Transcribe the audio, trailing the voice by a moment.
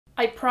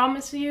I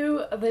promise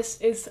you,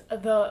 this is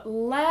the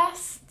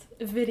last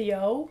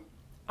video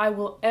I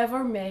will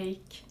ever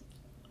make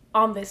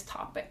on this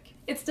topic.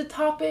 It's the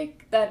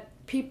topic that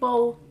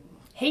people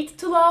hate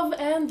to love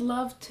and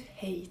love to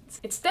hate.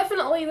 It's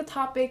definitely the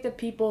topic that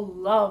people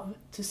love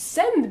to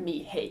send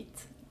me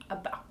hate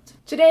about.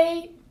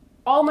 Today,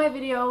 all my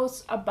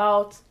videos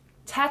about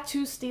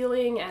tattoo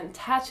stealing and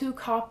tattoo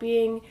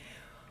copying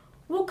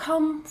will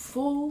come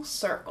full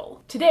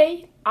circle.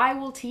 Today, I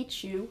will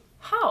teach you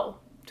how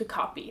to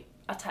copy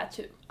a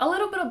tattoo. A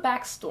little bit of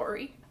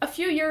backstory. A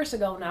few years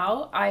ago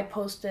now, I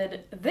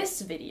posted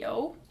this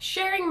video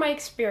sharing my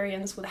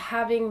experience with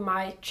having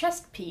my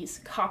chest piece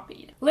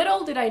copied.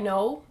 Little did I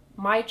know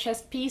my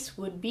chest piece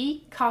would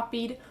be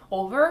copied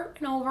over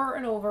and over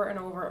and over and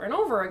over and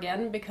over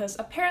again, because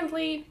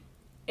apparently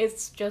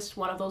it's just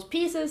one of those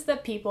pieces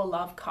that people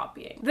love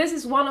copying. This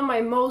is one of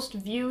my most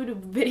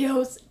viewed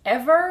videos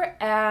ever,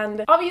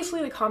 and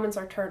obviously the comments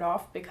are turned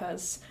off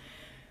because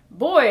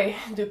boy,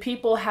 do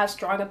people have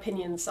strong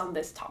opinions on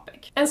this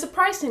topic. And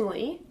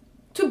surprisingly,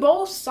 to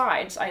both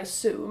sides, I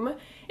assume,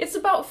 it's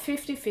about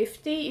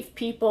 50-50 if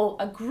people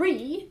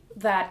agree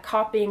that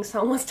copying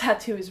someone's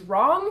tattoo is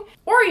wrong,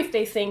 or if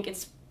they think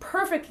it's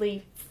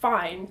perfectly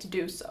fine to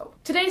do so.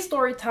 Today's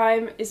story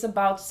time is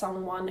about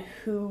someone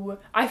who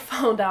I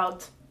found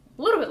out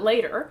a little bit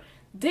later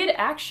did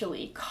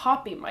actually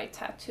copy my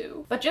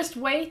tattoo. But just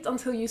wait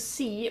until you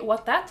see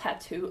what that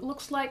tattoo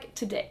looks like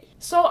today.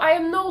 So I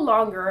am no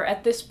longer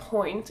at this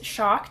point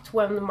shocked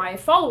when my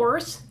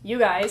followers, you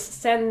guys,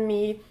 send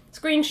me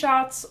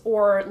screenshots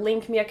or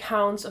link me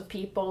accounts of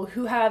people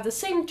who have the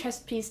same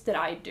chest piece that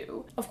I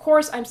do. Of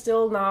course, I'm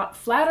still not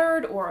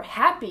flattered or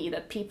happy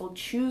that people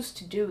choose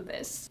to do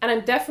this. And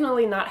I'm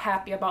definitely not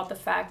happy about the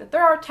fact that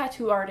there are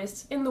tattoo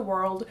artists in the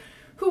world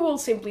who will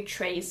simply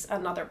trace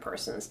another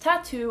person's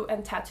tattoo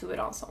and tattoo it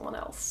on someone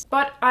else.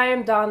 But I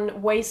am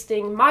done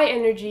wasting my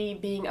energy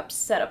being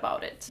upset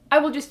about it. I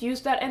will just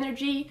use that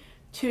energy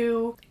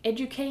to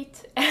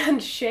educate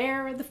and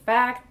share the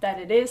fact that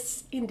it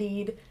is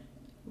indeed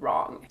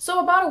wrong.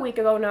 So about a week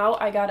ago now,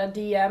 I got a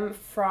DM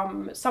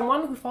from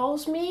someone who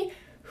follows me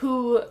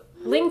who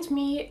linked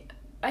me,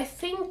 I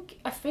think,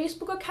 a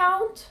Facebook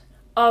account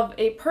of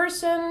a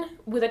person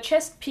with a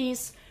chest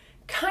piece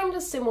kind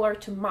of similar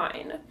to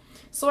mine.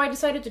 So I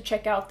decided to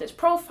check out this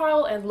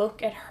profile and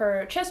look at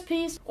her chest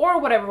piece,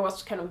 or whatever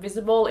was kind of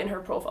visible in her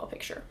profile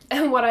picture.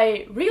 And what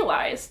I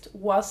realized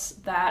was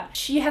that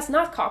she has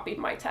not copied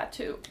my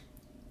tattoo.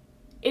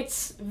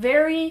 It's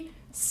very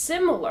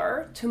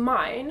similar to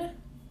mine,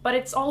 but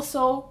it's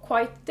also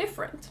quite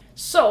different.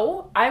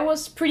 So I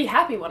was pretty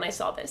happy when I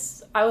saw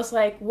this. I was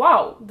like,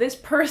 wow, this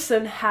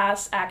person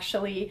has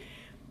actually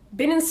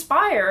been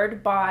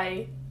inspired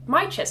by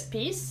my chest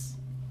piece.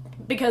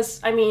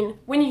 Because, I mean,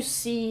 when you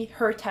see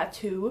her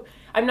tattoo,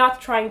 I'm not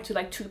trying to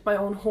like toot my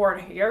own horn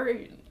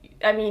here.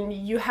 I mean,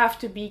 you have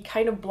to be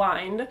kind of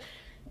blind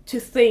to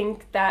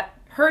think that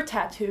her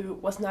tattoo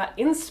was not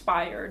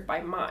inspired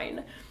by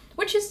mine,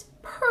 which is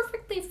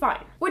perfectly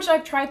fine. Which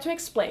I've tried to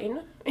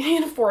explain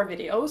in 4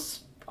 videos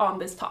on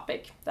this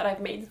topic that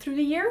I've made through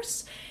the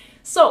years.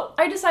 So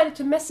I decided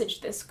to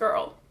message this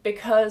girl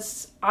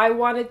because I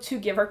wanted to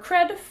give her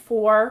credit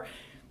for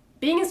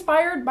being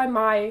inspired by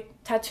my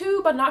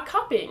tattoo but not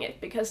copying it,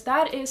 because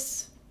that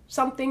is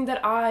something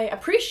that I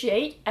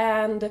appreciate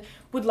and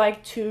would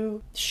like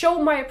to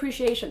show my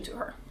appreciation to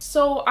her.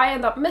 So I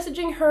end up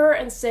messaging her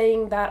and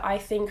saying that I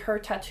think her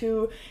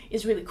tattoo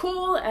is really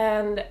cool,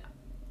 and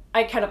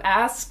I kind of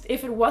asked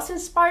if it was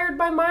inspired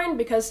by mine,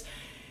 because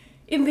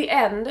in the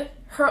end,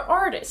 her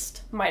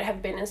artist might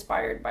have been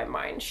inspired by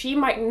mine. She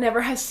might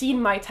never have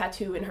seen my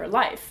tattoo in her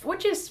life,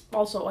 which is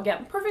also,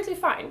 again, perfectly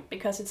fine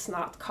because it's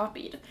not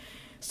copied.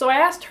 So I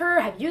asked her,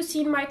 have you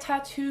seen my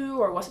tattoo,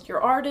 or was it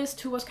your artist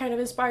who was kind of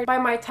inspired by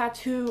my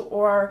tattoo,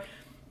 or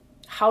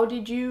how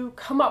did you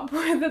come up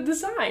with the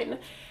design?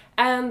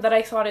 And that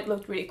I thought it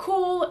looked really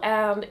cool,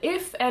 and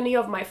if any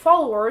of my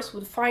followers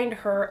would find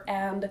her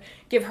and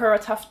give her a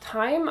tough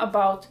time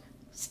about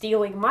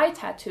stealing my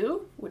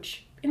tattoo,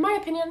 which in my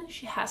opinion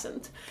she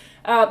hasn't,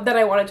 then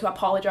I wanted to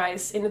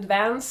apologize in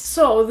advance.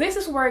 So this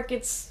is where it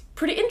gets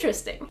pretty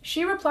interesting.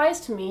 She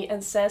replies to me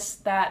and says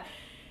that,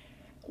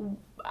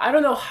 I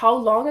don't know how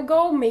long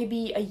ago,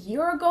 maybe a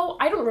year ago,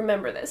 I don't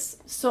remember this.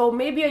 So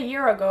maybe a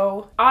year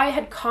ago, I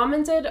had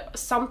commented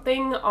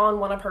something on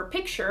one of her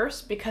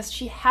pictures because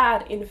she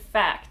had in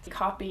fact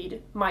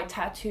copied my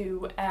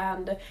tattoo,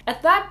 and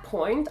at that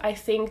point I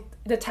think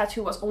the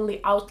tattoo was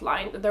only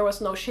outlined. There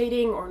was no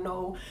shading or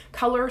no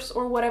colors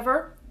or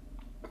whatever,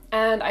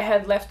 and I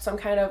had left some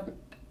kind of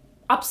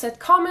upset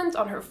comment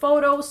on her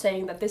photo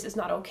saying that this is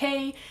not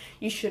okay,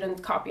 you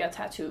shouldn't copy a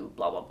tattoo,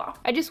 blah blah blah.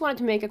 I just wanted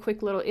to make a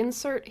quick little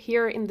insert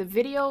here in the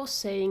video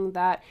saying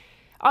that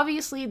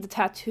obviously the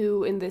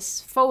tattoo in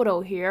this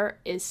photo here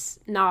is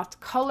not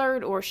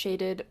colored or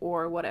shaded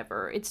or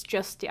whatever, it's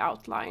just the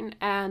outline,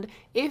 and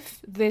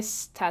if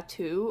this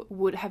tattoo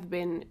would have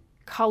been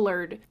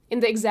colored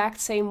in the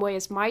exact same way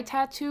as my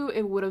tattoo,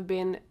 it would have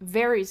been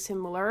very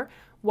similar,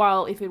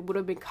 while if it would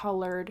have been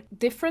colored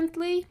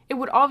differently, it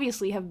would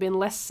obviously have been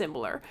less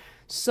similar.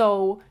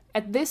 So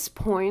at this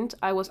point,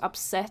 I was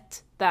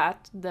upset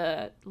that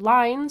the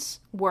lines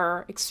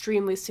were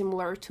extremely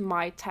similar to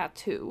my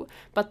tattoo,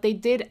 but they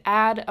did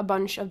add a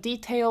bunch of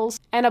details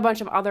and a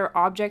bunch of other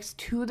objects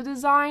to the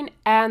design,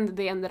 and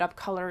they ended up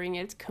coloring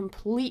it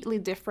completely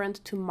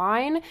different to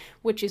mine,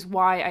 which is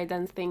why I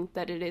then think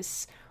that it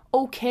is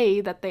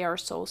okay that they are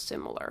so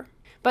similar.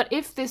 But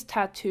if this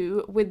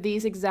tattoo with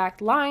these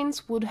exact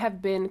lines would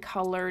have been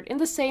colored in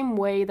the same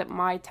way that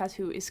my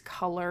tattoo is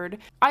colored,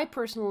 I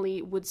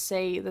personally would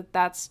say that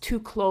that's too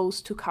close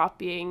to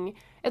copying,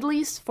 at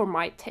least for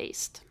my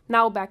taste.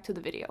 Now back to the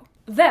video.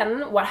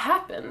 Then what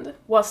happened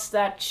was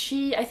that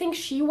I think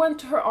she went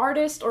to her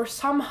artist, or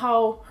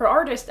somehow her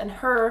artist and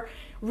her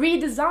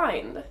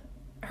redesigned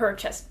her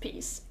chest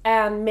piece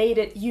and made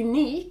it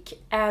unique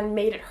and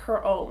made it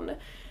her own.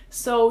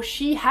 So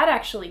she had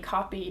actually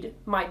copied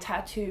my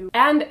tattoo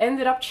and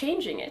ended up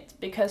changing it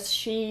because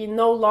she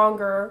no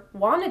longer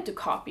wanted to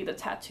copy the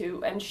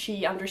tattoo, and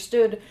she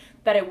understood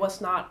that it was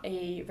not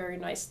a very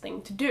nice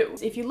thing to do.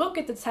 If you look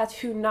at the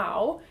tattoo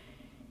now,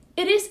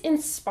 it is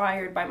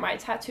inspired by my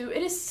tattoo.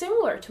 It is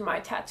similar to my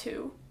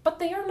tattoo, but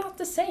they are not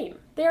the same.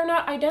 They are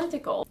not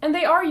identical, and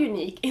they are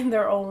unique in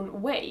their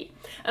own way.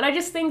 And I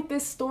just think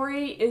this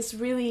story is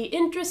really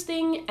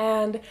interesting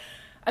and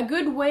a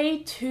good way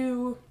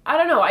to, I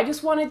don't know, I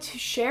just wanted to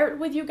share it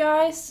with you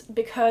guys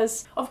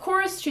because, of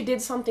course, she did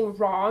something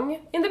wrong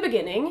in the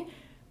beginning,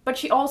 but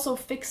she also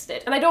fixed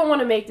it. And I don't want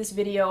to make this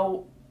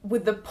video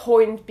with the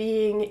point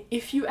being,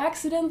 if you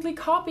accidentally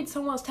copied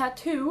someone's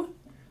tattoo,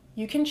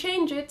 you can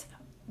change it.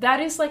 That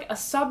is like a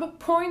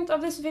sub-point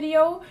of this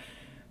video.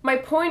 My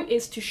point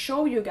is to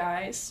show you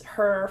guys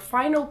her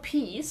final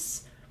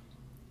piece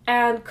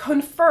and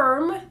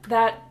confirm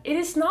that it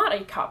is not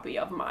a copy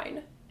of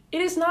mine. It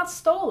is not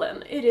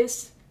stolen, it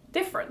is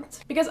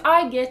different. Because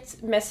I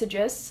get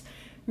messages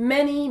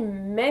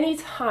many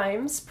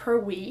times per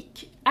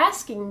week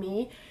asking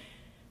me,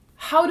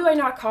 how do I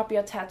not copy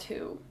a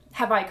tattoo?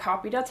 Have I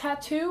copied a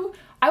tattoo?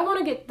 I want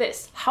to get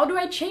this. How do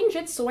I change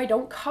it so I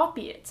don't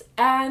copy it?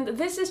 And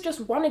this is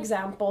just one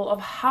example of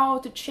how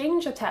to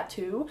change a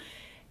tattoo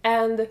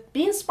and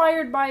be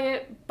inspired by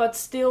it, but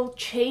still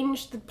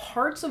change the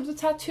parts of the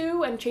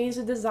tattoo and change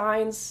the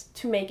designs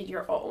to make it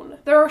your own.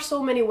 There are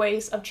so many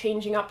ways of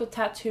changing up the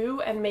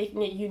tattoo and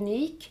making it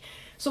unique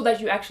so that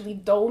you actually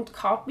don't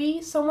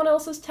copy someone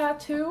else's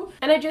tattoo.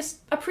 And I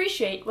just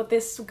appreciate what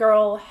this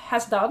girl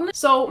has done.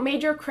 So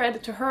major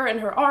credit to her and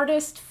her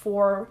artist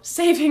for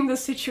saving the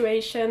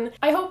situation.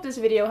 I hope this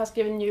video has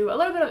given you a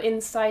little bit of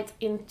insight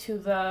into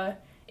the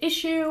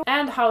issue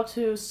and how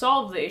to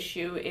solve the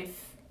issue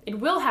if it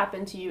will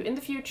happen to you in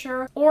the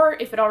future, or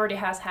if it already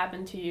has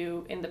happened to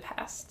you in the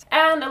past.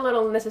 And a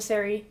little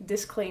necessary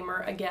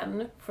disclaimer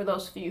again, for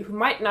those of you who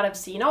might not have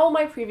seen all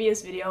my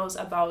previous videos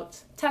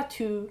about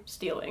tattoo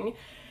stealing.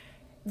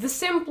 The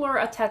simpler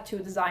a tattoo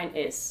design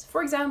is,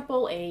 for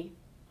example, a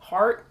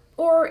heart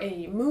or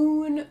a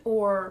moon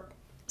or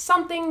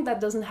something that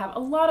doesn't have a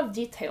lot of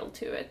detail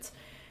to it,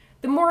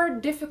 the more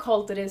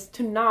difficult it is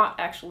to not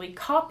actually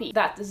copy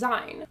that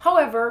design.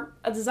 However,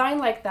 a design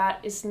like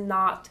that is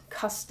not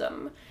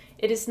custom.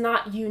 It is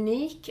not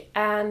unique,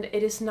 and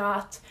it is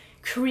not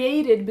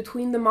created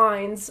between the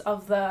minds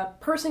of the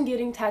person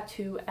getting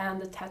tattoo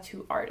and the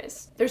tattoo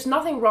artist. There's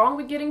nothing wrong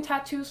with getting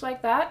tattoos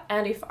like that,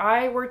 and if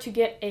I were to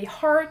get a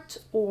heart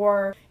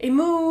or a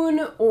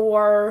moon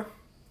or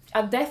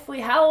a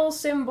deathly hallow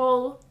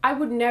symbol, I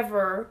would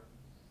never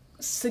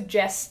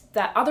suggest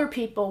that other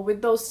people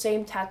with those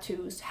same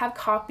tattoos have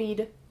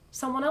copied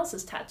someone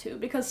else's tattoo,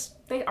 because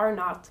they are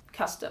not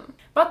custom.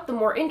 But the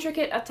more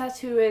intricate a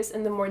tattoo is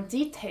and the more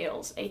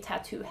details a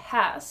tattoo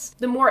has,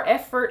 the more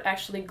effort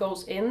actually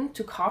goes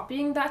into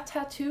copying that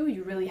tattoo.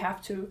 You really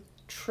have to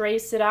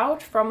trace it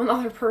out from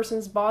another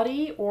person's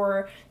body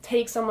or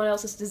take someone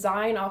else's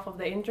design off of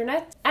the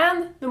internet.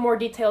 And the more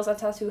details a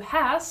tattoo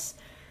has,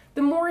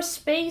 the more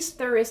space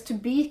there is to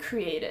be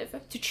creative,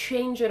 to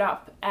change it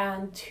up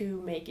and to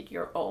make it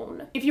your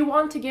own. If you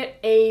want to get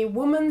a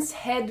woman's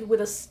head with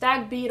a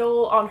stag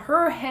beetle on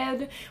her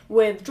head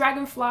with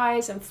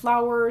dragonflies and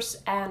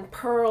flowers and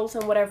pearls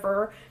and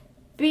whatever,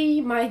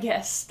 be my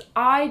guest.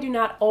 I do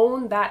not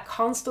own that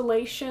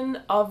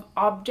constellation of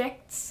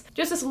objects,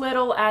 just as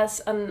little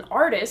as an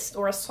artist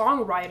or a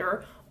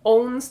songwriter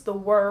owns the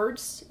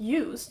words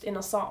used in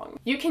a song.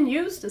 You can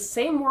use the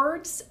same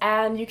words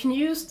and you can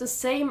use the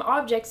same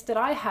objects that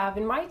I have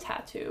in my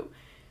tattoo,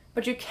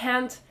 but you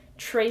can't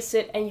trace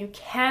it and you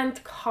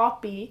can't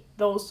copy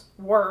those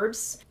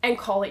words and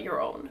call it your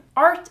own.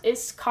 Art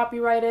is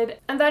copyrighted,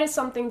 and that is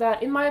something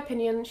that, in my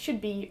opinion, should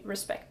be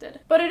respected.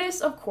 But it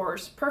is, of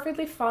course,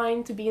 perfectly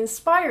fine to be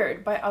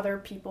inspired by other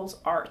people's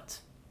art.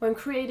 when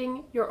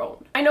creating your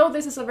own. I know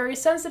this is a very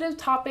sensitive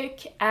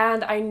topic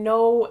and I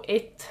know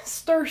it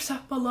stirs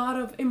up a lot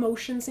of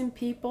emotions in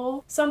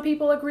people. Some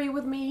people agree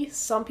with me,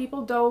 some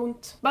people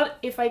don't. But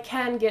if I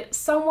can get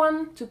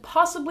someone to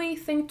possibly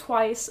think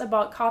twice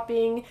about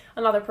copying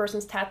another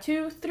person's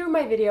tattoo through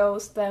my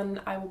videos, then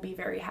I will be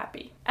very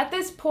happy. At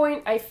this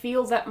point, I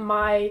feel that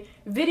my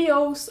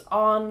videos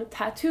on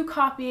tattoo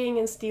copying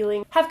and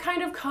stealing have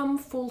kind of come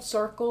full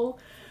circle.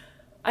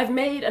 I've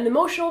made an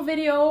emotional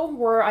video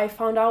where I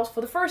found out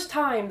for the first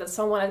time that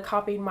someone had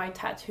copied my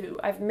tattoo.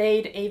 I've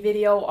made a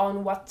video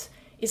on what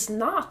is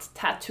not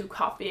tattoo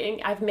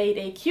copying. I've made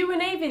a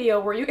Q&A video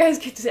where you guys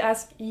get to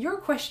ask your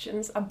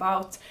questions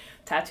about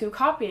tattoo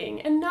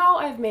copying. And now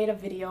I've made a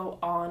video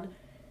on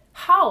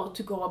how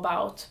to go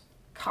about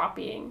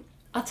copying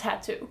a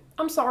tattoo.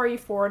 I'm sorry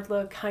for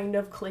the kind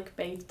of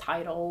clickbait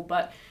title,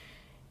 but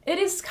it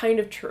is kind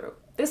of true.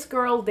 This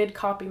girl did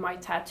copy my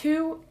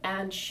tattoo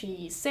and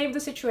she saved the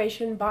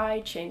situation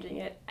by changing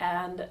it,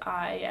 and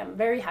I am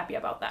very happy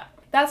about that.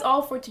 That's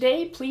all for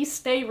today. Please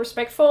stay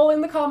respectful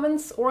in the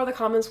comments, or the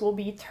comments will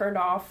be turned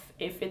off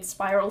if it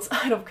spirals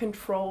out of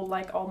control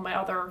like all my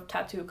other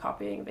tattoo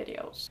copying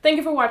videos. Thank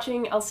you for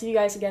watching. I'll see you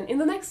guys again in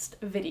the next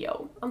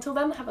video. Until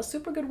then, have a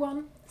super good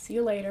one. See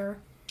you later.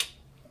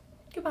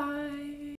 Goodbye.